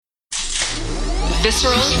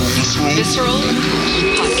Visceral Podcast. Visceral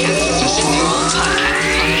Podcast.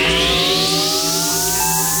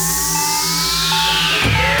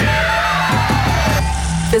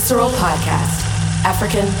 Visceral Podcast.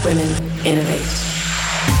 African Women Innovate.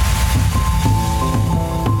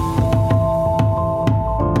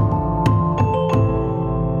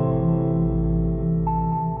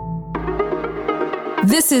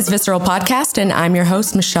 This is Visceral Podcast, and I'm your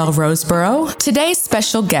host, Michelle Roseborough. Today's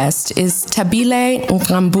special guest is Thabile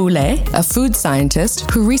Nkambule, a food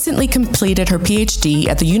scientist who recently completed her PhD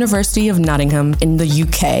at the University of Nottingham in the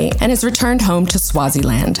UK and has returned home to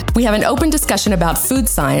Swaziland. We have an open discussion about food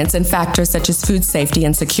science and factors such as food safety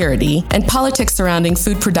and security, and politics surrounding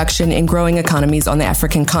food production in growing economies on the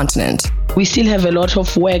African continent. We still have a lot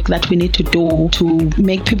of work that we need to do to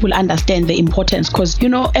make people understand the importance, because,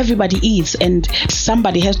 everybody eats and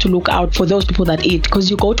somebody has to look out for those people that eat, because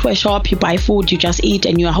you go to a shop, you buy food, you just eat,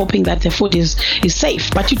 and you are hoping that the food is safe,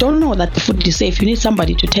 but you don't know that the food is safe. You need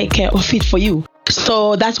somebody to take care of it for you.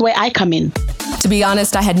 So that's where I come in. To be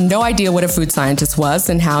honest, I had no idea what a food scientist was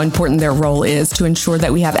and how important their role is to ensure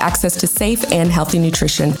that we have access to safe and healthy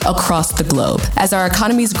nutrition across the globe. As our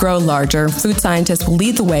economies grow larger, food scientists will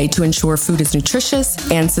lead the way to ensure food is nutritious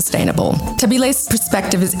and sustainable. Thabile's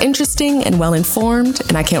perspective is interesting and well-informed,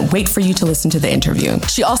 and I can't wait for you to listen to the interview.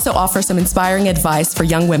 She also offers some inspiring advice for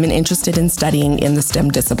young women interested in studying in the STEM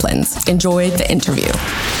disciplines. Enjoy the interview.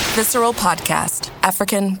 Visceral Podcast.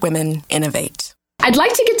 African Women Innovate. I'd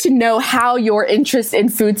like to get to know how your interest in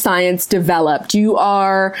food science developed. You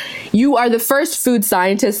are the first food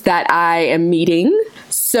scientist that I am meeting.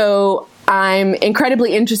 So I'm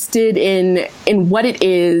incredibly interested in what it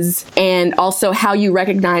is and also how you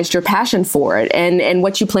recognized your passion for it and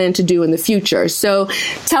what you plan to do in the future. So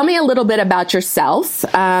tell me a little bit about yourself.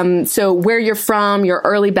 So where you're from, your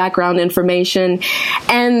early background information,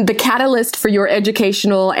 and the catalyst for your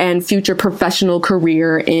educational and future professional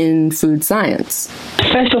career in food science.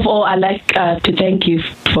 First of all, I'd like to thank you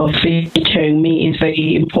for featuring me. It's a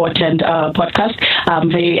very important podcast. I'm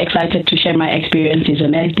very excited to share my experiences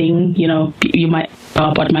and anything, you might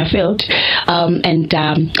know about my field. And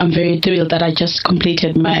I'm very thrilled that I just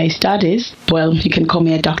completed my studies. Well, you can call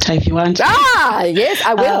me a doctor if you want. Yes,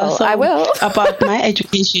 I will. I will. About my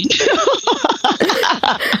education.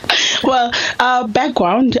 Well,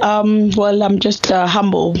 background. I'm just a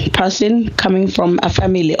humble person coming from a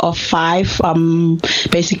family of 5.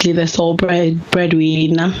 Basically the sole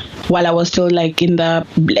breadwinner. While I was still in the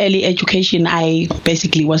early education, I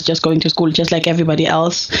basically was just going to school just like everybody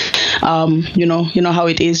else. You know how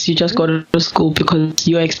it is. You just go to school because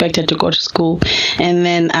you're expected to go to school, and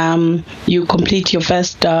then you complete your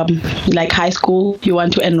first high school. You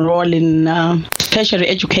want to enroll in tertiary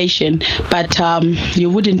education, but you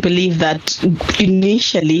wouldn't believe that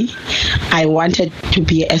initially I wanted to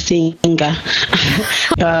be a singer.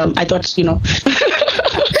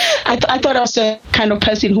 I thought, I thought I was the kind of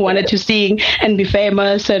person who wanted to sing and be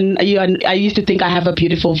famous, and I used to think I have a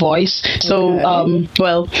beautiful voice. So,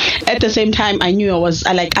 at the same time, I knew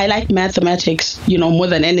I like mathematics, more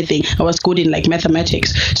than anything. I was good in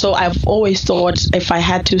mathematics. So I've always thought if I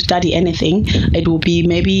had to study anything, it would be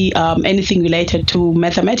maybe anything related to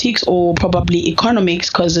mathematics or probably economics,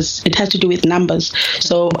 because it has to do with numbers.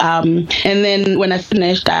 So, and then when I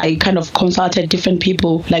finished, I kind of consulted different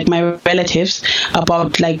people, like my relatives,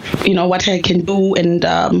 about what I can do, and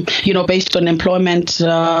based on employment,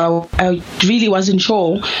 I really wasn't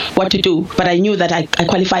sure what to do, but I knew that I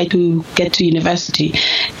qualified to get to university.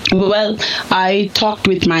 Well, I talked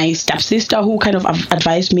with my stepsister, who kind of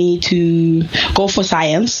advised me to go for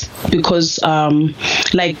science because,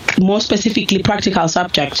 more specifically, practical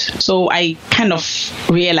subject. So I kind of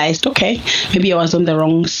realized, okay, maybe I was on the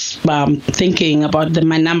wrong thinking about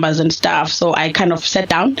my numbers and stuff. So I kind of sat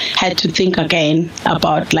down, had to think again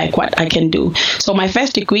about what I can do. So my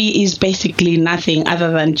first degree is basically nothing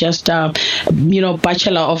other than just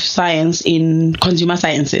Bachelor of Science in Consumer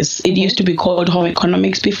Sciences. It used to be called Home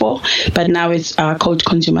Economics before, but now it's called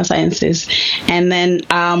Consumer Sciences. And then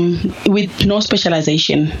with no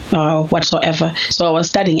specialization whatsoever. So I was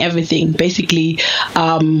studying everything. Basically,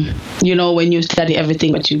 when you study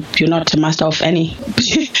everything, but you're not a master of any.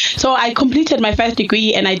 So I completed my first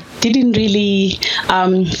degree, and I didn't really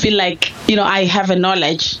feel like, I have a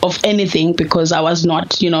knowledge of anything because I was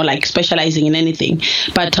not, like specializing in anything.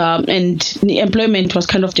 But and the employment was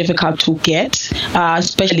kind of difficult to get,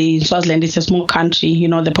 especially in Swaziland. It's a small country,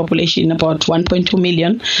 the population about 1.2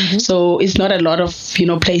 million. Mm-hmm. So it's not a lot of,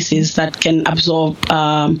 places that can absorb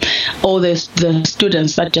all the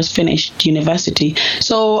students that just finished university.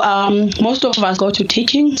 So most of us go to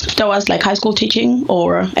teaching. That was like high school teaching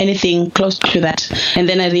or anything close to that. And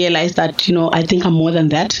then I realized that, I think I'm more than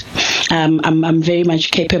that. I'm very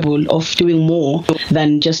much capable of doing more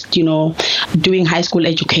than just, doing high school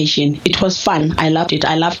education. It was fun. I loved it.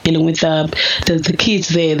 I loved dealing with the kids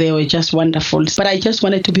there. They were just wonderful. But I just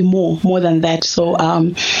wanted to be more than that. So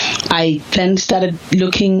I then started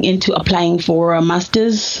looking into applying for a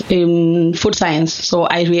master's in food science. So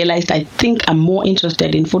I realized I think I'm more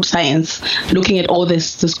interested in food science. Looking at all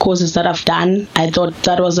these courses that I've done, I thought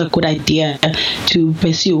that was a good idea to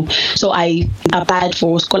pursue. So I applied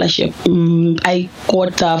for scholarship. I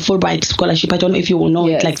got the Fulbright scholarship. I don't know if you will know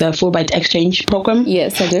it, like the Fulbright exchange program.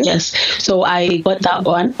 Yes, I do. Yes. So I got that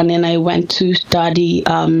one, and then I went to study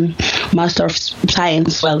Master of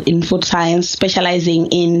Science, in food science, specializing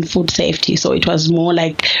in food safety. So it was more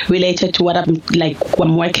like related to what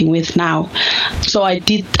I'm working with now. So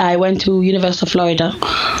I went to University of Florida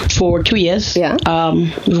for 2 years. Yeah.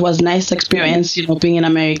 It was a nice experience, being in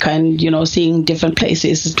America and, seeing different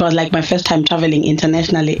places. It was like my first time traveling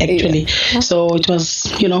internationally, actually. Yeah. So it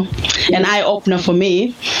was, an eye-opener for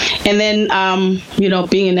me. And then,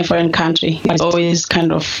 being in a foreign country, it's always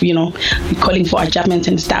kind of, calling for adjustments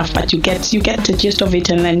and stuff, but you get the gist of it,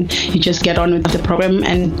 and then you just get on with the program,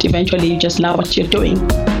 and eventually you just love what you're doing.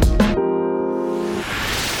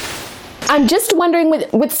 I'm just wondering,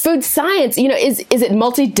 with food science, is it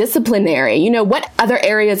multidisciplinary? What other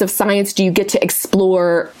areas of science do you get to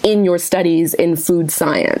explore in your studies in food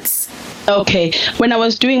science? Okay. When I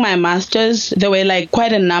was doing my master's, there were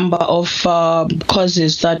quite a number of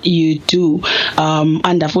courses that you do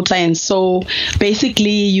under food science. So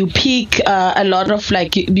basically, you pick a lot of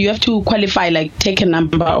you have to qualify, take a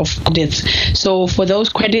number of credits. So for those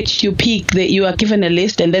credits, you pick you are given a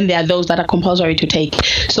list, and then there are those that are compulsory to take.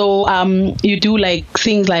 So you do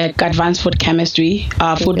things like advanced food chemistry,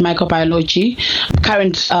 food microbiology,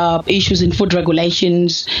 current issues in food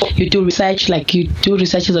regulations. You do research, you do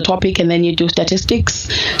research as a topic, and then you do statistics.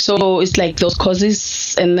 So it's those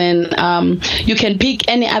courses, and then you can pick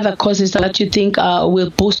any other courses that you think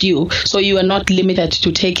will boost you. So you are not limited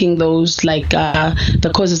to taking those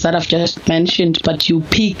the courses that I've just mentioned, but you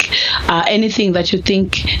pick anything that you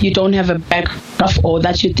think you don't have a background of, or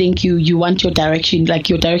that you think you want your direction,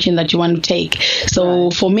 your direction that you want to take.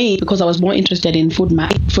 So for me, because I was more interested in food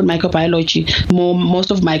microbiology,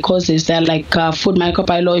 most of my courses, they're food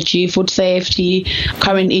microbiology, food safety,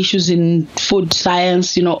 current issues in food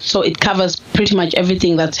science, so it covers pretty much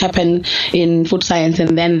everything that's happened in food science.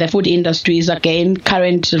 And then the food industries, again,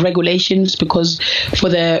 current regulations, because for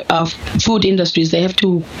the food industries, they have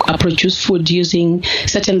to produce food using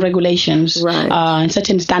certain regulations and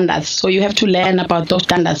certain standards. So you have to learn about those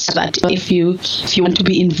standards, so that if you want to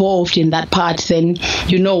be involved in that part, then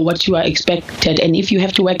you know what you are expected. And if you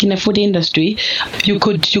have to work in a food industry, you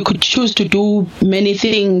could choose to do many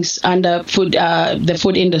things under the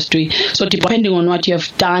food industry. So depending on what you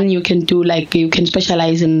have done, you can do you can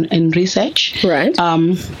specialize in research. Right.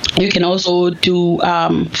 You can also do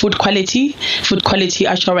food quality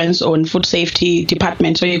assurance or food safety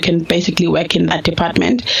department. So you can basically work in that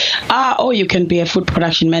department, or you can be a food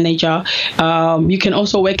production manager. You can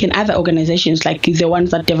also work in other organizations, like the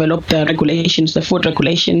ones that develop the regulations, the food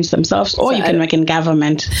regulations themselves, or you can work in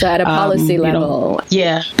government. So at a policy level.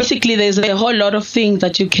 Basically, there's a whole lot of things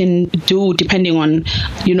that you can do depending on,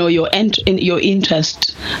 your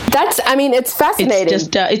interest. It's fascinating. It's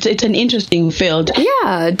just it's an interesting field.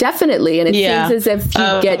 Yeah, definitely. And it seems as if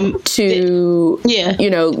you get to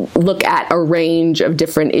look at a range of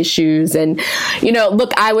different issues. And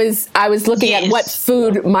I was looking at what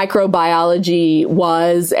food microbiology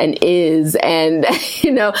was and is, and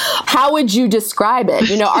how would you describe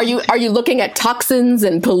it? Are you looking at toxins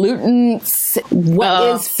and pollutants?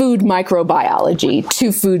 What is food microbiology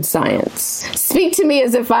to food science? Speak to me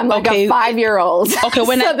as if I'm a 5-year-old. Okay,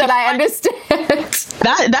 so that I understand.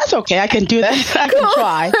 That's okay. I can do that. I can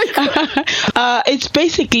try. It's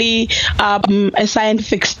basically a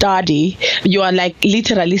scientific study. You are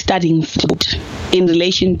literally studying food in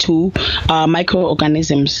relation to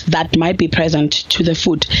microorganisms that might be present to the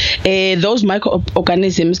food. those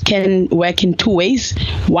microorganisms can work in two ways.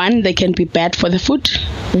 One, they can be bad for the food,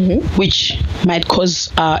 which might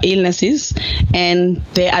cause illnesses, and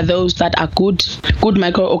there are those that are good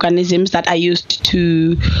microorganisms that are used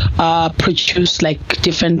to produce like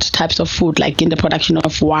different types of food, like in the production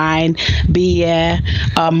of wine, beer,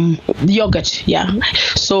 yogurt.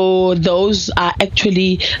 So those are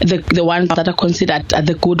actually the ones that are considered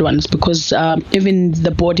the good ones, because even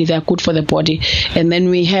the body, they are good for the body. And then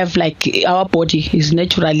we have like our body is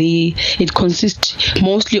naturally, it consists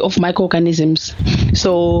mostly of microorganisms.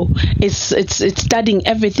 So it's studying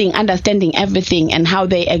everything, understanding everything and how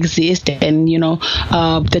they exist, and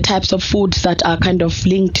the types of foods that are kind of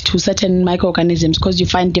linked to certain microorganisms, because you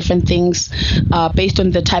find different things based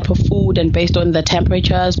on the type of food and based on the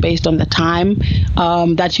temperatures, based on the time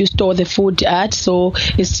that you store the food at. So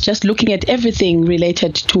it's just looking at everything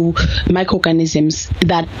related to microorganisms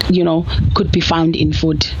that could be found in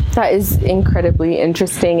food. That is incredibly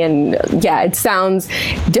interesting, and it sounds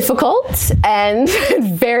difficult and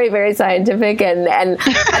very, very scientific, and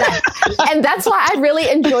that's why I really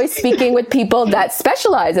enjoy speaking with people that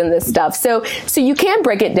specialize in this stuff. So you can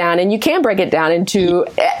break it down, and you can break it down into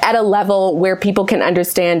at a level where people can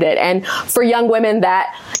understand it. And for young women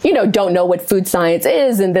that don't know what food science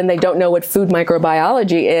is, and then they don't know what food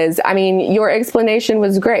microbiology is, I mean, your explanation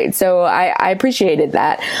was great. So I appreciated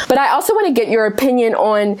that. But I also want to get your opinion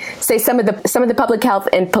on, say, some of the public health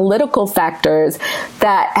and political factors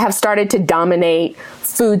that have started to dominate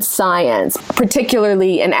food science,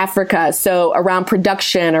 particularly in Africa. So around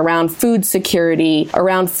production, around food security,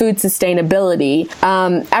 around food sustainability,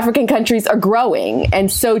 African countries are growing,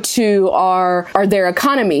 and so too are their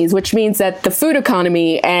economies, which means that the food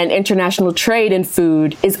economy and international trade in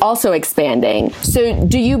food is also expanding. So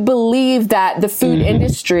do you believe that the food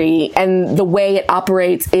industry and the way it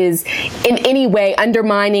operates is in any way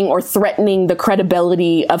undermining or threatening the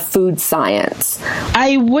credibility of food science?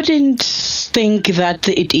 I wouldn't think that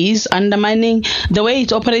it is undermining the way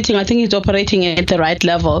it's operating. I think it's operating at the right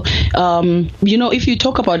level. If you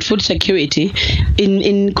talk about food security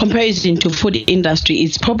in comparison to food industry,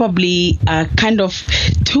 it's probably kind of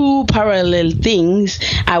two parallel things.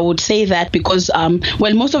 I would say that because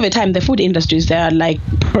most of the time the food industries, they are like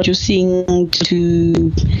producing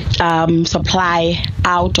to supply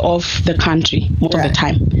out of the country most of the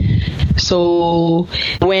time. So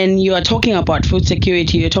when you are talking about food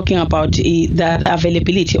security, you're talking about the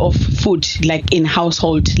availability of food like in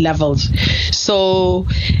household levels. So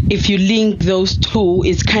if you link those two,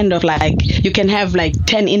 it's kind of like you can have like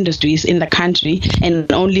 10 industries in the country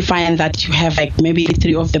and only find that you have like maybe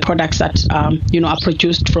 3 of the products that are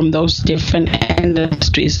produced from those different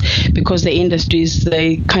industries, because the industries,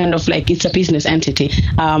 they kind of like, it's a business entity.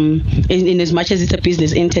 In as much as it's a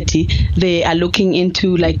business entity, they are looking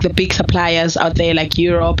into like the big suppliers out there like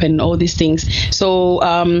Europe and all these things. So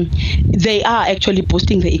they are actually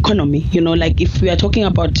boosting the economy. Like if we are talking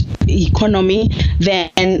about economy, then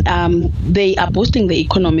they are boosting the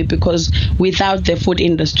economy, because without the food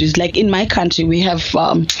industries, like in my country, we have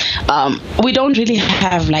we don't really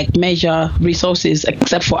have like major resources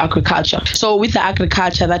except for agriculture. So with the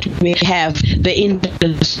agriculture that we have, the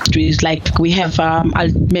industries, like we have,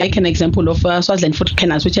 I'll make an example of Swaziland Food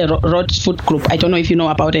Canals, which is a Rhodes Food Group. I don't know if you know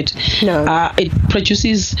about it. No. It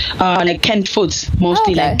produces like canned foods,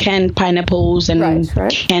 mostly like canned pineapples and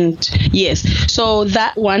canned, yes. So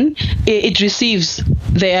that one, it receives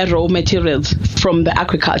their raw materials from the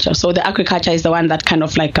agriculture. So the agriculture is the one that kind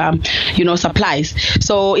of like, supplies.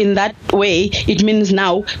 So in that way, it means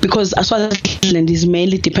now, because Swaziland is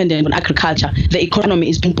mainly dependent on agriculture, the economy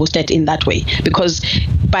is being boosted in that way, because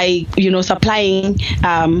by, supplying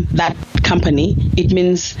that company, it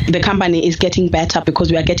means the company is getting better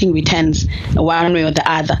because we are getting returns one way or the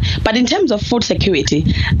other. But in terms of food security,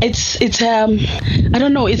 it's I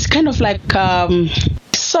don't know, it's kind of like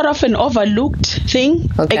sort of an overlooked thing,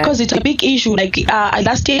 because it's a big issue. Like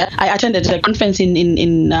last year, I attended a conference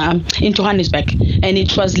in Johannesburg, and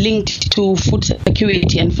it was linked to food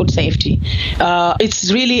security and food safety.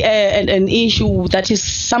 It's really an issue that is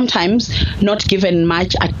sometimes not given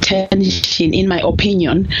much attention, in my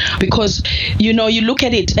opinion, because you look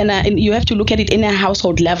at it and you have to look at it in a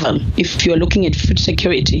household level if you're looking at food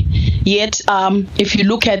security. Yet, if you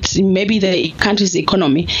look at maybe the country's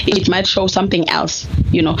economy, it might show something else.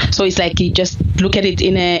 So it's like you just look at it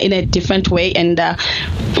in a different way, and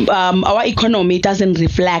our economy doesn't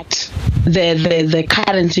reflect the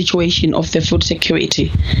current situation of the food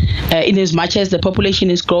security. In as much as the population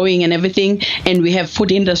is growing and everything, and we have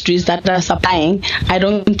food industries that are supplying, I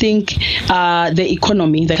don't think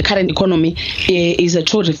the current economy is a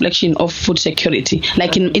true reflection of food security.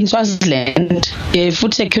 Like in Swaziland,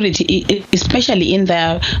 food security, especially in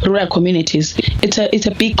the rural communities, it's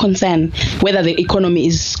a big concern whether the economy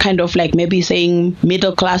is kind of like maybe saying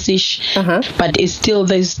middle classish, but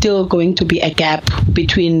there's still going to be a gap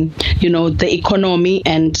between the economy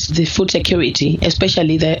and the food security,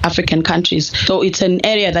 especially the African countries. So it's an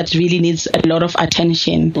area that really needs a lot of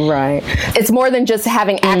attention. Right. It's more than just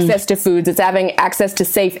having access to foods. It's having access to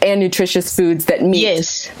safe and nutritious foods that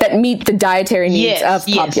meet the dietary needs of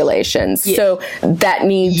populations. Yes. So that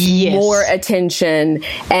needs more attention.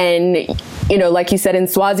 And like you said, in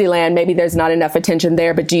Swaziland, maybe there's not enough attention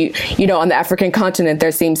there, but on the African continent,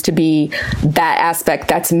 there seems to be that aspect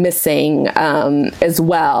that's missing as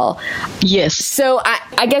well. Yes. So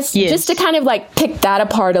I guess just to kind of like pick that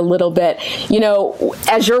apart a little bit,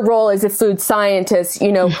 as your role as a food scientist,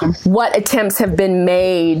 what attempts have been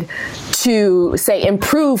made to, say,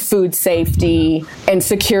 improve food safety and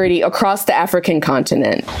security across the African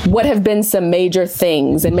continent? What have been some major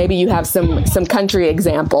things? And maybe you have some country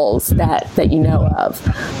examples that you know of.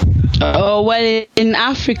 Well, in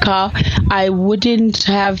Africa, I wouldn't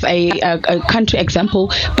have a country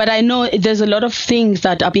example, but I know there's a lot of things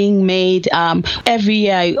that are being made. Every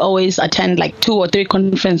year, I always attend like 2 or 3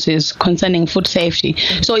 conferences concerning food safety.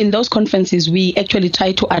 So in those conferences, we actually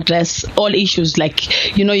try to address all issues.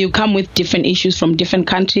 Like, you come with different issues from different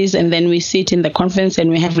countries, and then we sit in the conference and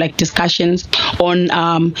we have like discussions on,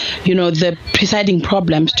 the presiding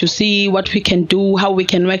problems to see what we can do, how we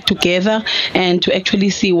can work together, and to actually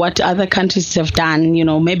see what other countries have done,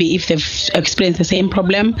 maybe if they've experienced the same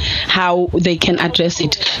problem, how they can address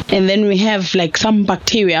it. And then we have like some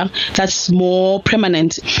bacteria that's more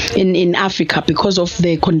permanent in Africa because of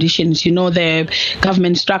the conditions, the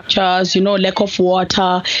government structures, lack of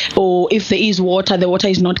water, or if there is water, the water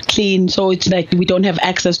is not clean. So it's like we don't have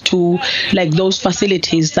access to like those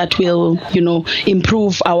facilities that will,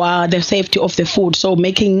 improve the safety of the food. So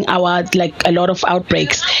making a lot of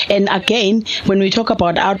outbreaks. And again, when we talk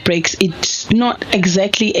about outbreaks, it's not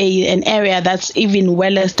exactly an area that's even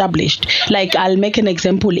well established. Like I'll make an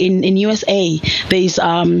example. In USA, there is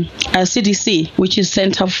a CDC, which is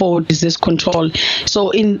Center for Disease Control.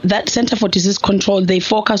 So in that Center for Disease Control, they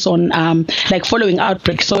focus on following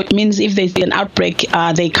outbreaks. So it means if there's an outbreak,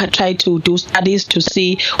 they try to do studies to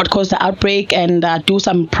see what caused the outbreak and do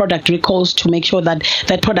some product recalls to make sure that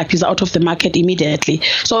that product is out of the market immediately.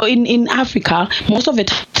 So in Africa, most of the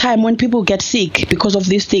time when people get sick because of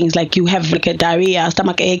these things, like you have like a diarrhea,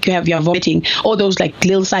 stomach ache, you have your vomiting, all those like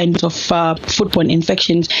little signs of foodborne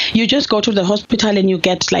infections, you just go to the hospital and you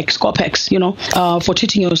get like Scopex, for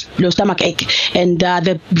treating your stomach ache. And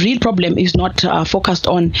the real problem is not focused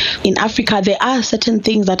on. In Africa, there are certain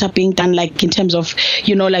things that are being done, like in terms of,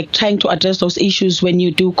 like trying to address those issues when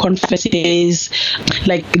you do conferences,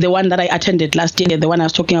 like the one that I attended last year, the one I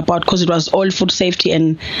was talking about, because it was all food safety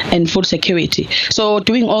and food security. So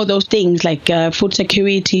doing all those things like food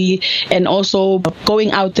security and also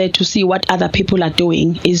going out there to see what other people are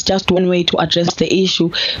doing is just one way to address the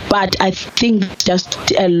issue. But I think just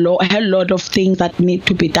a lot of things that need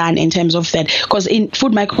to be done in terms of that, because in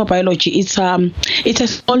food microbiology, it's a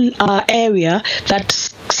small area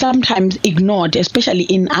that's sometimes ignored, especially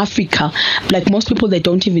in Africa. Like most people, they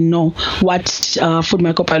don't even know what food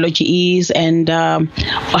microbiology is and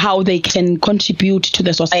how they can contribute to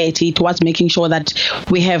the society towards making sure that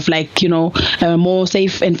we have a more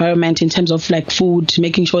safe environment in terms of like food,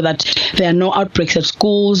 making sure that there are no outbreaks at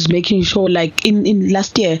schools, making sure like in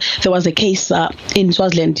last year there was a case in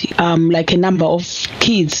Swaziland, like a number of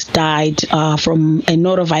kids died from a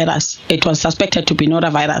norovirus. It was suspected to be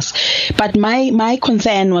norovirus. But my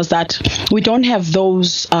concern was that we don't have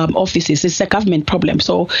those offices. It's a government problem.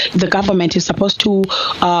 So the government is supposed to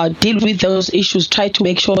deal with those issues, try to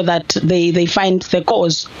make sure that they find the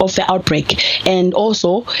cause of the outbreak, and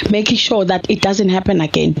also making sure that it doesn't happen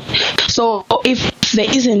again. So if there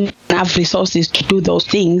isn't enough resources to do those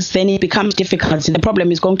things, then it becomes difficult. The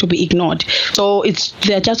problem is going to be ignored. So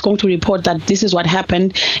they're just going to report that this is what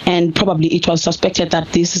happened, and probably it was suspected that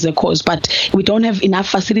this is a cause. But we don't have enough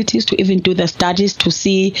facilities to even do the studies to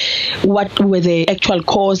see what were the actual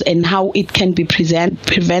cause and how it can be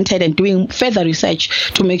prevented, and doing further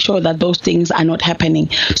research to make sure that those things are not happening.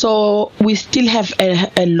 So we still have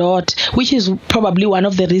a lot, which is probably one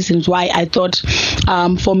of the reasons why I thought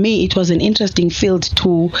for me it was an interesting field field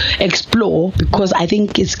to explore, because I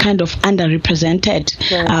think it's kind of underrepresented,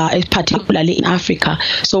 particularly in Africa.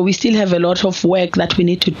 So we still have a lot of work that we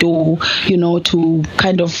need to do, to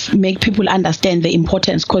kind of make people understand the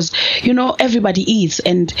importance, because, everybody eats,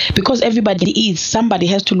 and because everybody eats, somebody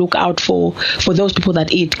has to look out for those people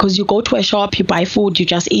that eat, because you go to a shop, you buy food, you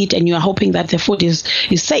just eat, and you are hoping that the food is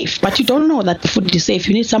safe, but you don't know that the food is safe.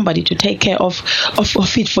 You need somebody to take care of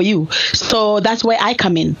it for you. So that's where I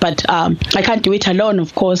come in, but I can't do it alone,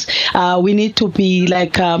 of course. We need to be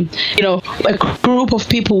like a group of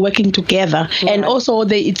people working together. And also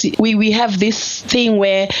we have this thing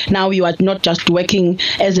where now you are not just working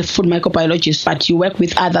as a food microbiologist, but you work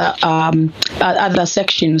with other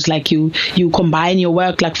sections, like you combine your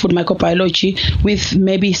work like food microbiology with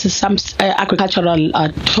maybe some agricultural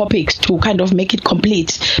topics to kind of make it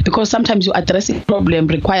complete, because sometimes you addressing problem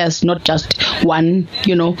requires not just one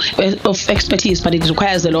of expertise, but it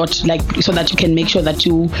requires a lot, like, so that you can make sure that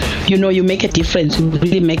you make a difference, you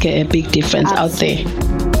really make a big difference out there.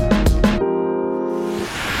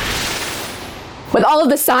 With all of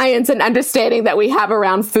the science and understanding that we have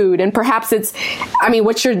around food, and perhaps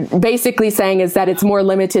what you're basically saying is that it's more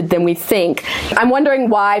limited than we think. I'm wondering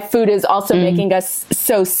why food is also making us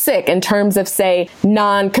so sick in terms of, say,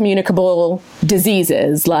 non-communicable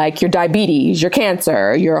diseases like your diabetes, your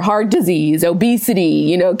cancer, your heart disease,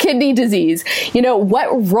 obesity, kidney disease.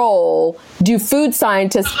 What role do food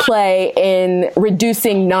scientists play in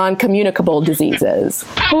reducing non-communicable diseases?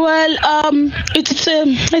 Well,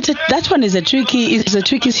 that one is a tricky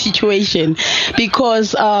situation,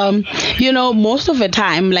 because most of the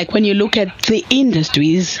time, like when you look at the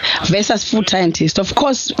industries versus food scientists, of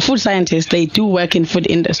course food scientists, they do work in food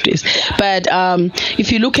industries, but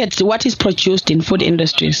if you look at what is produced in food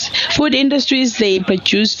industries, they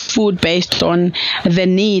produce food based on the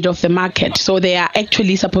need of the market, so they are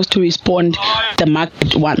actually supposed to respond the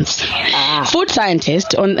market wants. Food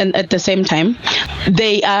scientists at the same time,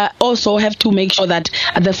 they also have to make sure that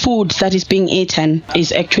the food that is being eaten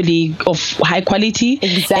is actually of high quality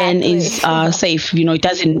and is safe.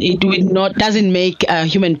 It doesn't make a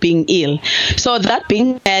human being ill. So that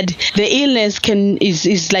being said, the illness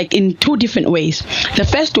is like in two different ways. The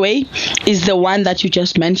first way is the one that you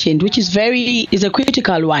just mentioned, which is a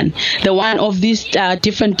critical one. The one of these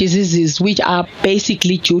different diseases, which are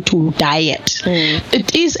basically due to diet.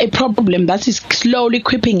 It is a problem that is slowly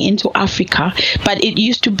creeping into Africa, but it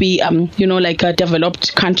used to be, like a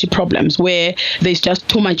developed country problems where there's just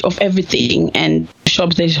too much of everything, and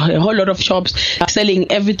shops, there's a whole lot of shops selling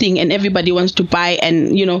everything and everybody wants to buy,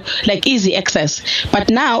 and like easy access. But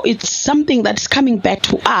now it's something that's coming back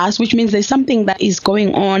to us, which means there's something that is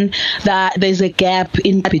going on, that there's a gap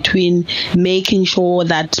in between making sure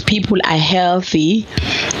that people are healthy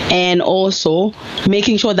and also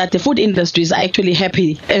making sure that the food industries are actually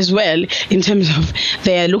happy as well, in terms of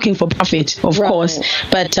they're looking for profit, of course,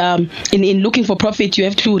 but in looking for profit, you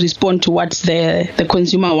have to respond to what the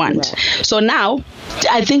consumer wants. So now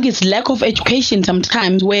I think it's lack of education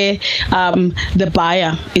sometimes, where the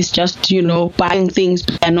buyer is just buying things,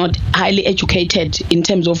 but they're not highly educated in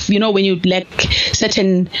terms of when you lack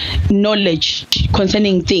certain knowledge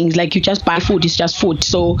concerning things, like you just buy food, it's just food.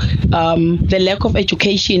 So the lack of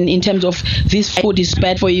education in terms of this food is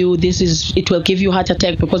bad for you, it will give you heart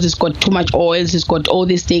attack because it's got too much oils, it's got all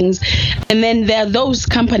these things. And then there are those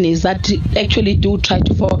companies that actually do try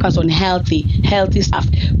to focus on healthy stuff,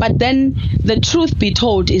 but then the truth be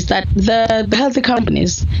told is that the healthy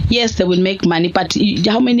companies, yes, they will make money, but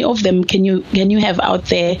how many of them can you have out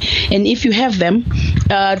there? And if you have them,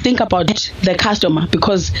 think about the customer,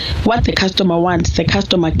 because what the customer wants, the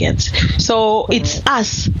customer gets. So it's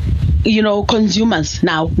us, consumers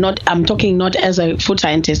now. I'm talking not as a food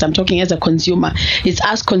scientist, I'm talking as a consumer. It's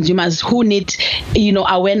us consumers who need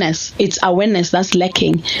awareness. It's awareness that's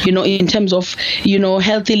lacking in terms of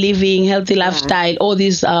healthy living, healthy lifestyle, all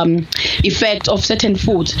these effects of certain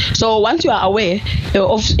foods. So once you are aware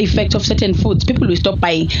of effects of certain foods, people will stop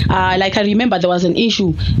buying. Like I remember there was an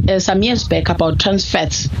issue some years back about trans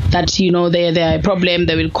fats, that they're a problem,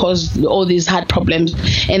 they will cause all these heart problems,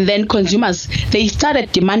 and then consumers, they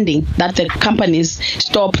started demanding that the companies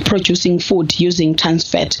stop producing food using trans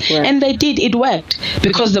fat. And they did. It worked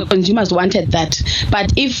because the consumers wanted that.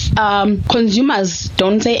 But if consumers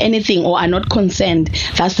don't say anything or are not concerned,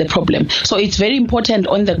 that's the problem. So it's very important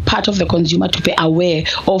on the part of the consumer to be aware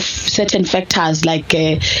of certain factors, like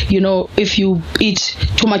if you eat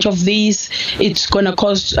too much of these, it's going to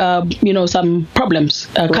cause some problems,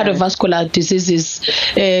 cardiovascular diseases,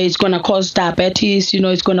 it's going to cause diabetes,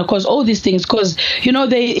 it's going to cause all these things, because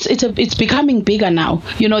it's it's becoming bigger now.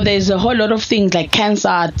 There's a whole lot of things like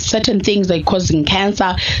cancer, certain things like causing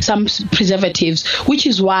cancer, some preservatives, which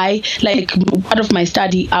is why, like, part of my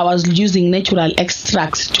study, I was using natural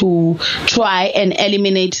extracts to try and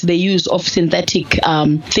eliminate the use of synthetic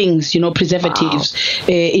things, preservatives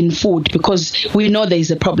in food, because we know there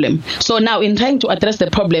is a problem. So now, in trying to address the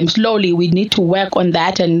problem, slowly we need to work on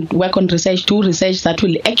that and work on research that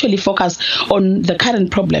will actually focus on the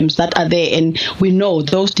current problems that are there. And we know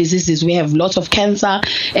those diseases. We have lots of cancer,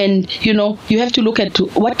 and you have to look at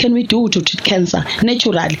what can we do to treat cancer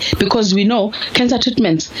naturally, because we know cancer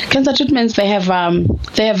treatments they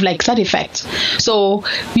have like side effects. So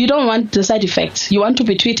you don't want the side effects. You want to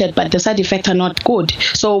be treated, but the side effects are not good.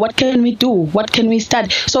 So what can we do? What can we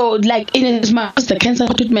start? So, like, in as much as the cancer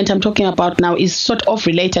treatment I'm talking about now is sort of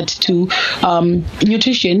related to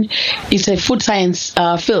nutrition, it's a food science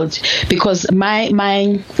field, because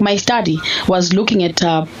my study was looking at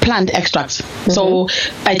plant extracts. Mm-hmm. So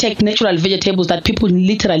I take natural vegetables that people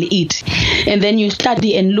literally eat, and then you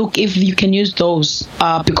study and look if you can use those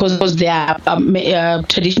because they are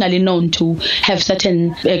traditionally known to have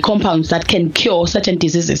certain compounds that can cure certain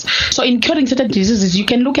diseases. So in curing certain diseases, you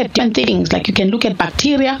can look at different things. Like, you can look at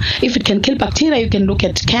bacteria. If it can kill bacteria, you can look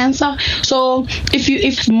at cancer. So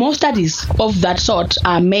if more studies of that sort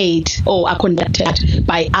are made or are conducted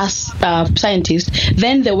by us scientists,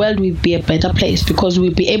 then the world will be a better place, because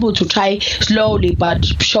we'll be able to try slowly but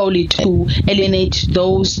surely to eliminate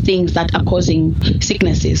those things that are causing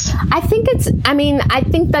sicknesses. I think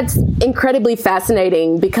that's incredibly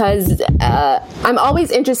fascinating, because I'm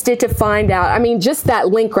always interested to find out, just that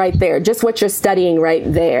link right there, just what you're studying right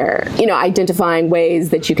there, identifying ways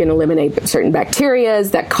that you can eliminate certain bacteria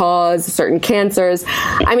that cause certain cancers.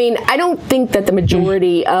 I don't think that the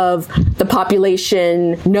majority of the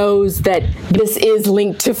population knows that this is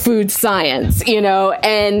linked to food science,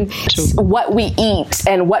 and True. What we eat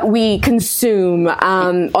and what we consume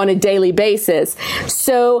on a daily basis.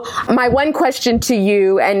 So my one question to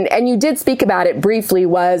you, and you did speak about it briefly,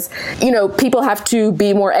 was, people have to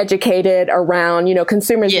be more educated around,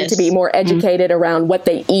 consumers Yes. need to be more educated around what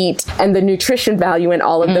they eat and the nutrition value in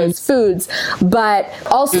all of those foods. But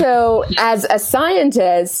also, as a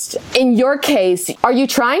scientist, in your case, are you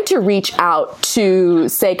trying to reach out to,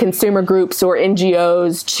 say, consumer groups or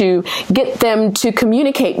NGOs to get them to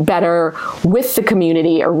communicate better with the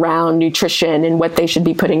community around nutrition and what they should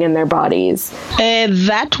be putting in their bodies?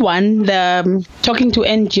 That one, talking to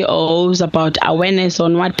NGOs about awareness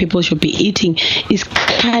on what people should be eating, is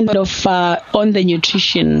kind of on the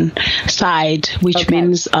nutrition side, which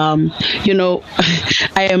means, I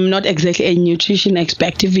am not exactly a nutrition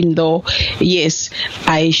expert, even though, yes,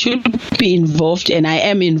 I should be involved, and I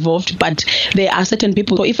am involved, but there are certain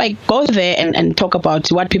people. So if I go there and talk about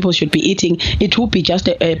what people should be eating, it would be just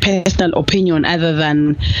a personal opinion other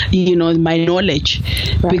than, my knowledge,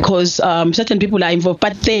 right. Because certain people are involved,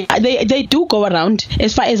 but they do go around,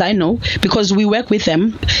 as far as I know, because we work with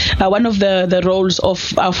them. One of the roles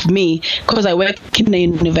of me, because I work in a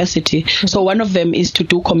university, so one of them is to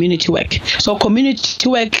do community work. So community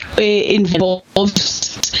work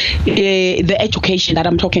involves the education that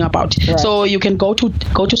I'm talking about. Right. So you can go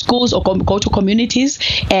to schools or go to communities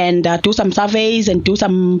and do some surveys and do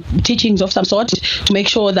some teachings of some sort to make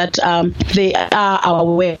sure that they are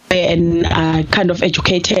aware and kind of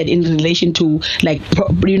educated in relation to, like,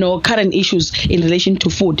 current issues in relation to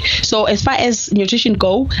food. So as far as nutrition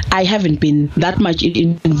go, I haven't been that much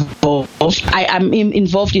involved. I am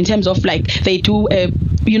involved in terms of, like, they do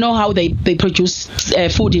how they produce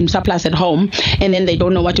food in surplus at home, and then they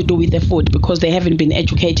don't know what to do with the food because they haven't been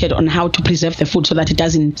educated on how to preserve the food so that it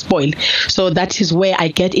doesn't spoil. So that is where I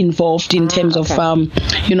get involved in terms of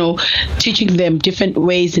teaching them different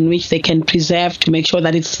ways in which they can preserve to make sure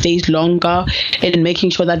that it stays longer, and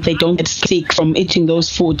making sure that they don't get sick from eating those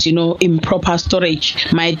foods. Improper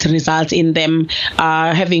storage might result in them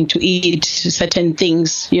having to eat certain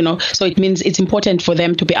things. So it means it's important for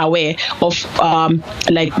them to be aware of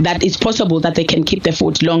that it's possible that they can keep the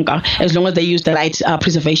food longer as long as they use the right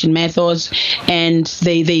preservation methods, and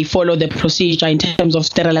they follow the procedure in terms of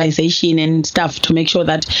sterilization and stuff to make sure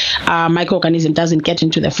that microorganism doesn't get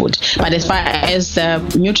into the food. But as far as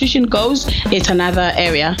nutrition goes, it's another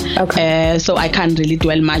area. Okay. So I can't really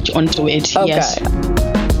dwell much onto it. Okay. Yes.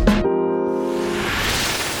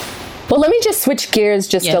 Well, let me just switch gears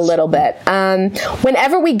just a little bit.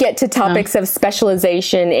 Whenever we get to topics of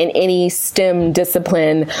specialization in any STEM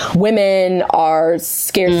discipline, women are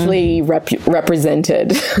scarcely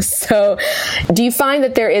represented. So do you find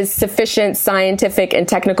that there is sufficient scientific and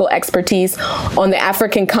technical expertise on the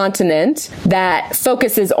African continent that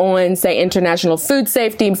focuses on, say, international food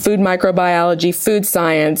safety, food microbiology, food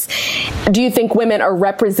science? Do you think women are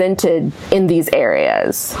represented in these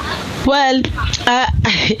areas? Well,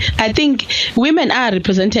 I think women are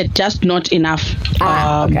represented, just not enough.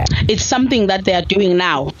 It's something that they are doing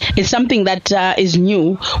now. It's something that is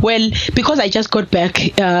new. Well, because I just got back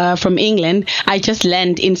from England, I just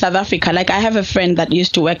landed in South Africa. Like, I have a friend that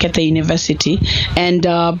used to work at the university, and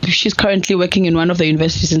she's currently working in one of the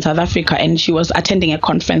universities in South Africa, and she was attending a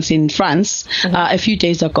conference in France a few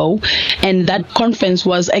days ago, and that conference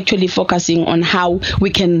was actually focusing on how we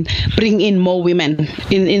can bring in more women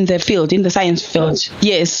in the field, in the science field.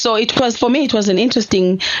 Yes, so it was, for me, it was an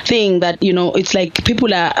interesting thing that, it's like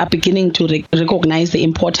people are beginning to recognize the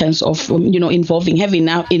importance of, involving, having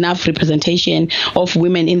enough representation of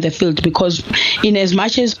women in the field, because in as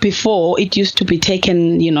much as before it used to be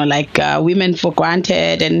taken, women for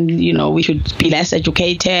granted, and, we should be less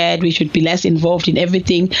educated, we should be less involved in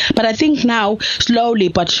everything. But I think now, slowly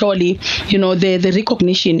but surely, the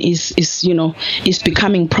recognition is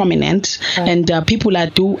becoming prominent, and people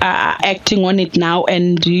are acting on it now,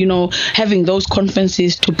 and having those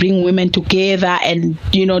conferences to bring women together, and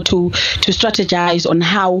to strategize on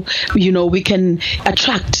how we can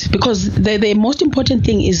attract, because the most important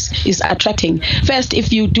thing is attracting. First,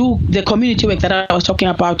 if you do the community work that I was talking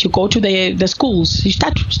about, you go to the schools, you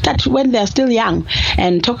start when they're still young,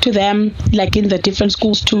 and talk to them, like in the different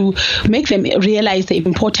schools, to make them realize the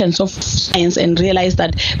importance of science, and realize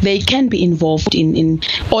that they can be involved in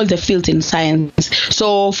all the fields in science.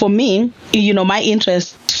 So for me, my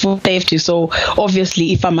interest for safety. So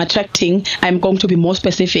obviously, if I'm attracting, I'm going to be more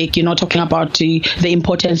specific, talking about the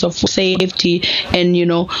importance of safety, and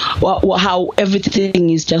how everything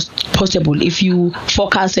is just possible if you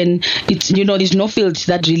focus. And it's there's no field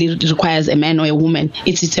that really requires a man or a woman.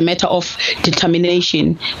 It's a matter of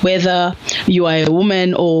determination, whether you are a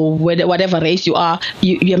woman or whatever race you are.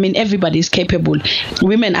 Everybody is capable.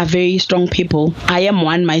 Women are very strong people. I am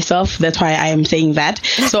one myself. That's why I am saying that.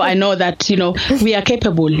 So I know that we are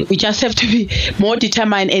capable. We just have to be more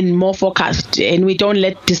determined and more focused, and we don't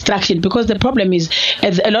let distraction, because the problem is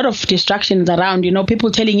a lot of distractions around,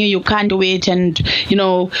 people telling you can't do it, and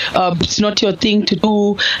it's not your thing to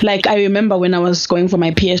do. Like, I remember when I was going for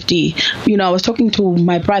my PhD, I was talking to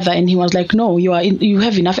my brother, and he was like, no, you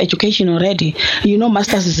have enough education already,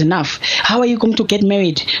 masters is enough. How are you going to get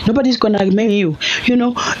married? Nobody's gonna marry you.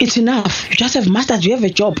 It's enough. You just have masters, you have a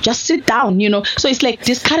job, just sit down. So it's like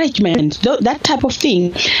discouragement, that type of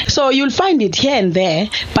thing. So you'll find it here and there,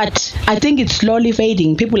 but I think it's slowly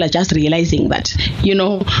fading. People are just realizing that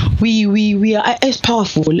we are as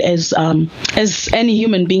powerful as any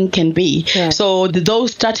human being can be. Yeah. So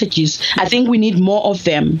those strategies, I think we need more of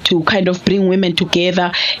them to kind of bring women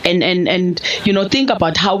together, and think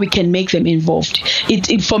about how we can make them involved.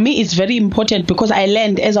 It for me, it's very important, because I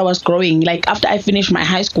learned as I was growing. Like, after I finished my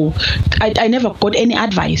high school, I never got any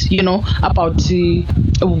advice about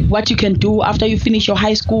what you can do after you finish your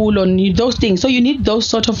high school, on those things. So you need those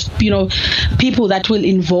sort of people that will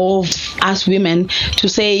involve us women to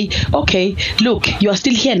say, okay, look, you are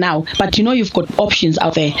still here now, but you've got options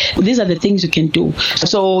out there. These are the things you can do.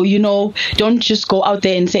 So don't just go out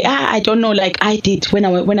there and say, I don't know, like I did when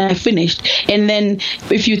I finished. And then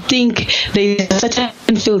if you think there's a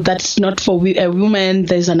certain field that's not for a woman,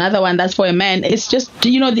 there's another one that's for a man. It's just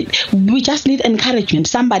we just need encouragement.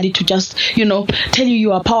 Somebody to just tell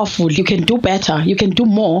you are powerful, you can do better, you can do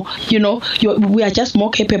more. We are just more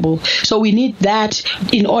capable. So we need that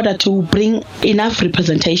in order to bring enough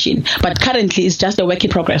representation. But currently, it's just a work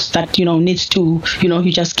in progress that needs to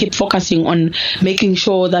you just keep focusing on making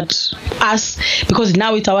sure that us, because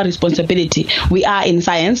now it's our responsibility. We are in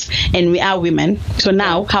science and we are women. So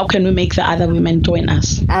now, how can we make the other women join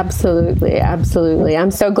us? Absolutely, absolutely.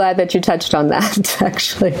 I'm so glad that you touched on that,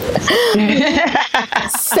 actually.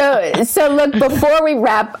 So look, before we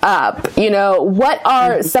wrap up, what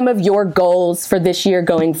are some of your goals for this year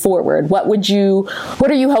going forward? What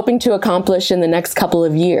are you hoping to accomplish in the next couple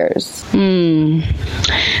of years?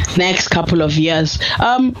 Next couple of years.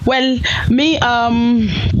 Well, me, I'm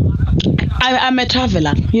a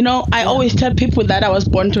traveler. I always tell people that I was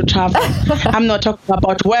born to travel. I'm not talking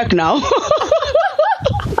about work now.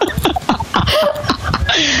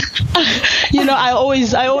 I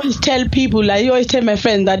always tell people, I always tell my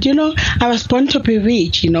friends that, I was born to be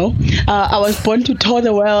rich, I was born to tour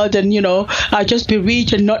the world and, I'll just be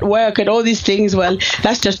rich and not work and all these things. Well,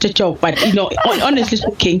 that's just a joke. But, honestly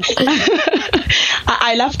speaking,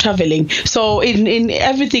 I love traveling. So in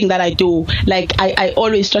everything that I do, like I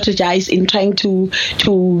always strategize in trying to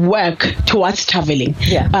work towards traveling.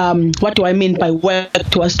 Yeah. What do I mean by work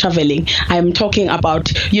towards traveling? I'm talking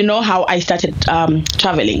about, how I started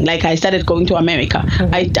traveling. Like I started going to America.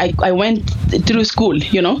 Mm-hmm. I went through school,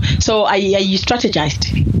 so I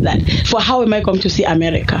strategized that for how am I going to see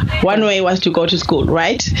America. One way was to go to school,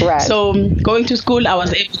 right? So going to school, I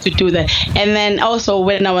was able to do that. And then also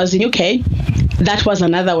when I was in UK, that was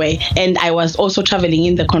another way, and I was also traveling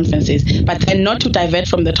in the conferences. But then, not to divert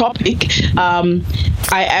from the topic, I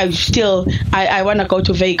want to go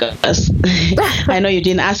to Vegas. I know you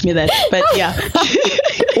didn't ask me that, but yeah.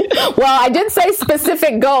 Well, I did say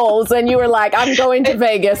specific goals, and you were like, "I'm going to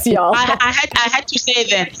Vegas, y'all." I had to say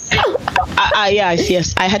that.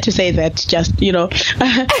 Yes, I had to say that. Just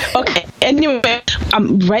okay. Anyway,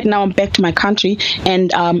 right now I'm back to my country,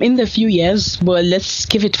 and in the few years, well, let's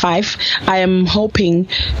give it 5. I am hoping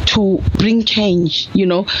to bring change,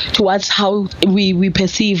 towards how we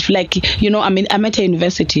perceive. Like, I'm at a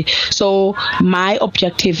university, so my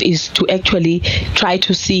objective is to actually try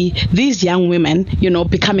to see these young women,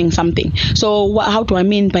 becoming something. So how do I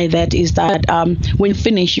mean by that is that when you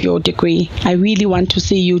finish your degree, I really want to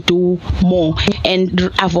see you do more,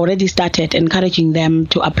 and I've already started encouraging them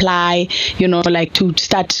to apply, like to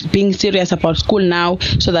start being serious about school now,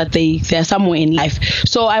 so that they're somewhere in life.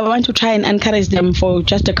 So I want to try and encourage them for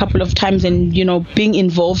just a couple of times, and being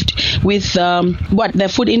involved with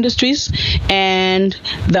the food industries and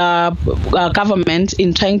the government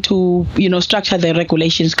in trying to structure the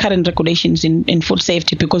current regulations in food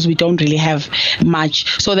safety, because we don't really have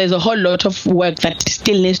much. So there's a whole lot of work that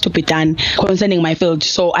still needs to be done concerning my field.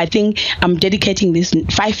 So I think I'm dedicating this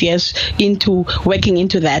 5 years into working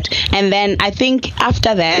into that, and then I think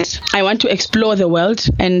after that I want to explore the world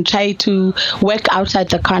and try to work outside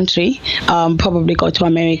the country, probably go to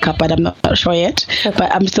America, but I'm not sure yet. Okay.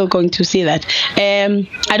 But I'm still going to see that.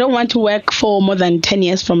 I don't want to work for more than 10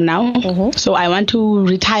 years from now. Mm-hmm. So I want to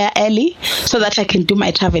retire early so that I can do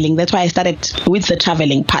my traveling. That's why I started with the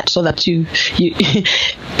traveling part, so that you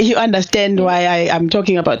understand why I'm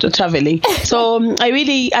talking about the traveling. So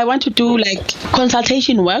I want to do like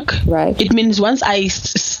consultation work. Right. It means once I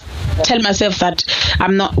tell myself that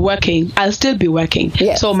I'm not working, I'll still be working.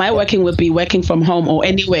 Yes. So my working will be working from home or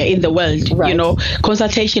anywhere in the world. Right.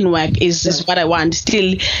 Consultation work is what I want.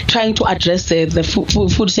 Still trying to address the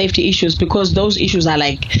food safety issues, because those issues are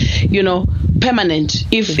like, permanent.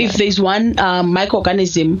 If there's one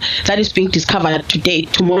microorganism that is being discovered today,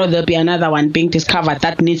 tomorrow there'll be another one being discovered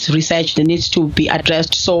that needs research, that needs to be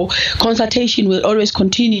addressed. So consultation will always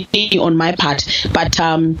continue on my part, but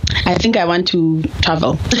I think I want to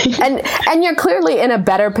travel. And you're clearly in a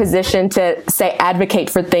better position to say advocate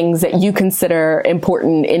for things that you consider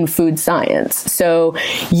important in food science. So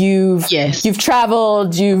you've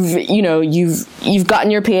traveled, you've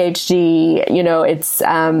gotten your PhD. It's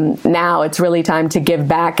now it's really time to give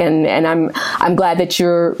back, and I'm glad that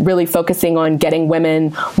you're really focusing on getting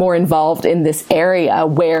women more involved in this area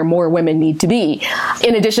where more women need to be,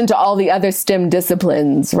 in addition to all the other STEM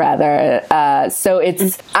disciplines, rather. So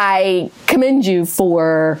I commend you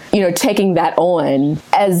for taking that on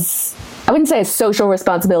as, I wouldn't say a social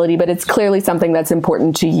responsibility, but it's clearly something that's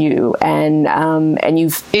important to you, and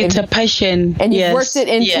it's a passion, and you've worked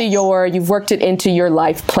it into your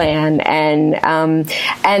life plan, and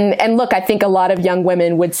look, I think a lot of young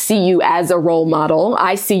women would see you as a role model.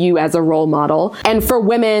 I see you as a role model, and for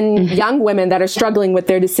women, mm-hmm. young women that are struggling with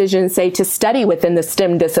their decisions, say to study within the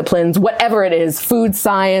STEM disciplines, whatever it is, food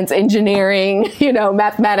science, engineering,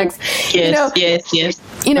 mathematics, yes.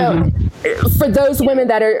 Mm-hmm. For those women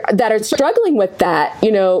that are struggling with that,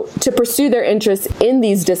 to pursue their interests in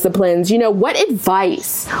these disciplines, what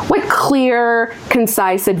clear,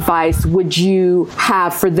 concise advice would you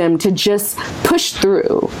have for them to just push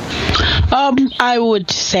through? I would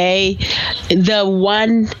say the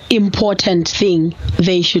one important thing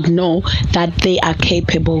they should know, that they are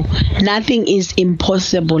capable. Nothing is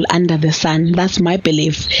impossible under the sun. That's my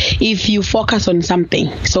belief. If you focus on something,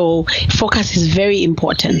 so focus is very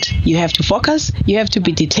important. You have to focus. You have to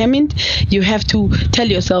be determined. You have to tell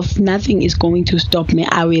yourself, nothing is going to stop me.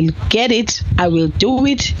 I will get it. I will do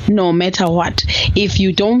it no matter what. If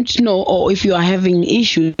you don't know, or if you are having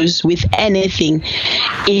issues with anything,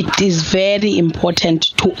 it is very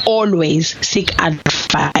important to always seek advice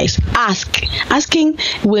advice. Asking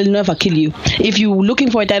will never kill you. If you're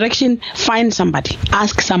looking for a direction, find somebody.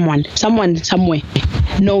 Ask someone somewhere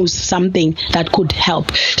knows something that could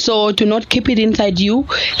help. So do not keep it inside you.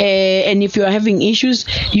 And if you're having issues,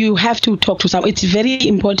 you have to talk to someone. It's very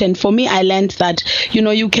important. For me, I learned that,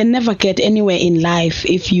 you can never get anywhere in life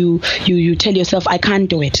if you tell yourself, I can't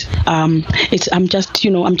do it. I'm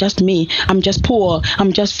just me. I'm just poor.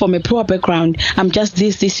 I'm just from a poor background. I'm just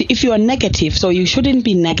this. If you are negative, so you shouldn't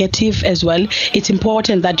be negative as well. It's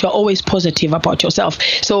important that you're always positive about yourself.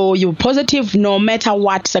 So you're positive no matter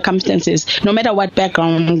what circumstances, no matter what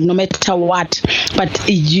background, no matter what. But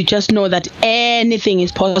you just know that anything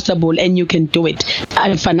is possible and you can do it.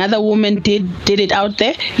 If another woman did it out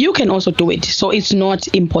there, you can also do it. So it's not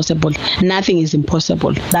impossible. Nothing is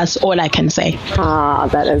impossible. That's all I can say. Ah,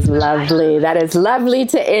 that is lovely. That is lovely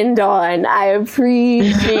to end on. I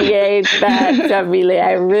appreciate that, Thabile.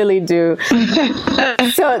 I really do.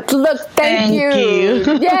 So, look, thank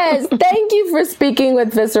you. Yes, thank you for speaking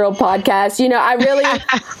with Visceral Podcast.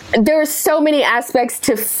 There were so many aspects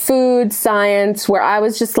to food science where I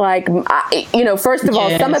was just like, first of all,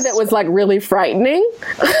 some of it was like really frightening.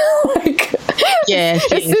 As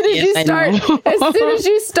soon as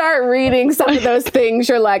you start reading some of those things,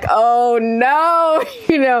 you're like, oh no,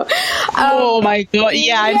 oh my God.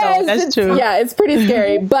 Yeah, I know. That's true. Yeah, it's pretty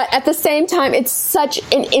scary. But at the same time, it's such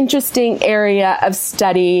an interesting area of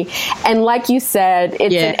study. And like you said,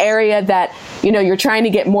 it's an area that, you're trying to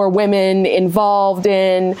get more women involved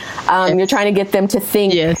in. You're trying to get them to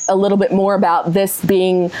think a little bit more about this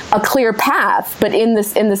being a clear path, but in the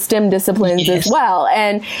STEM disciplines as well.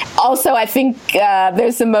 And also, I think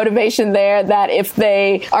there's some motivation there that if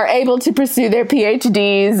they are able to pursue their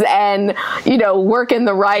PhDs and, work in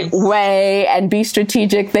the right way and be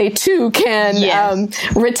strategic, they too can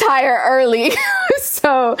retire early.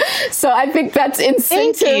 So I think that's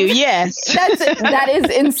incentive. Thank you. Yes. That is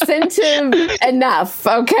incentive enough.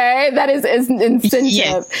 Okay. That is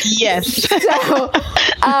incentive. Yes. So,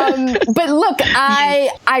 but look,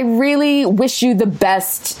 I really wish you the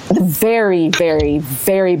best, the very, very,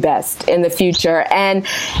 very best in the future. And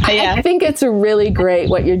I think it's really great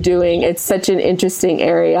what you're doing. It's such an interesting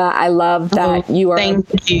area. I love that you are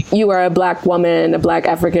a Black woman, a Black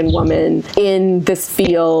African woman in this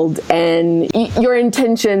field, and your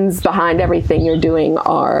intentions behind everything you're doing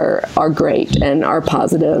are great and are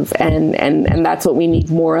positive, and that's what we need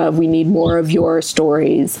more of. We need more of your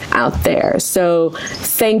stories out there. So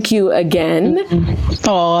thank you again.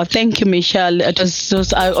 Oh, thank you, Michelle. I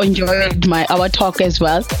enjoyed our talk as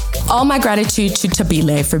well. All my gratitude to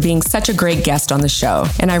Thabile for being such a great guest on the show,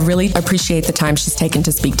 and I really appreciate the time she's taken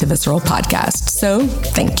to speak to Visceral Podcast. So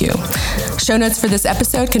thank you. Show notes for this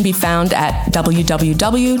episode can be found at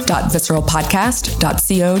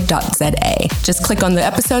www.visceralpodcast.co.za. Just click on the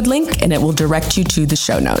episode link and it will direct you to the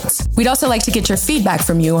show notes. We'd also like to get your feedback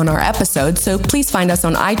from you on our episodes, so please find us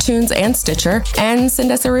on iTunes and Stitcher and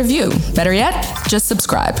send us a review. Better yet, just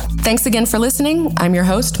subscribe. Thanks again for listening. I'm your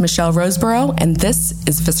host, Michelle Roseborough, and this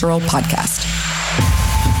is Visceral Podcast.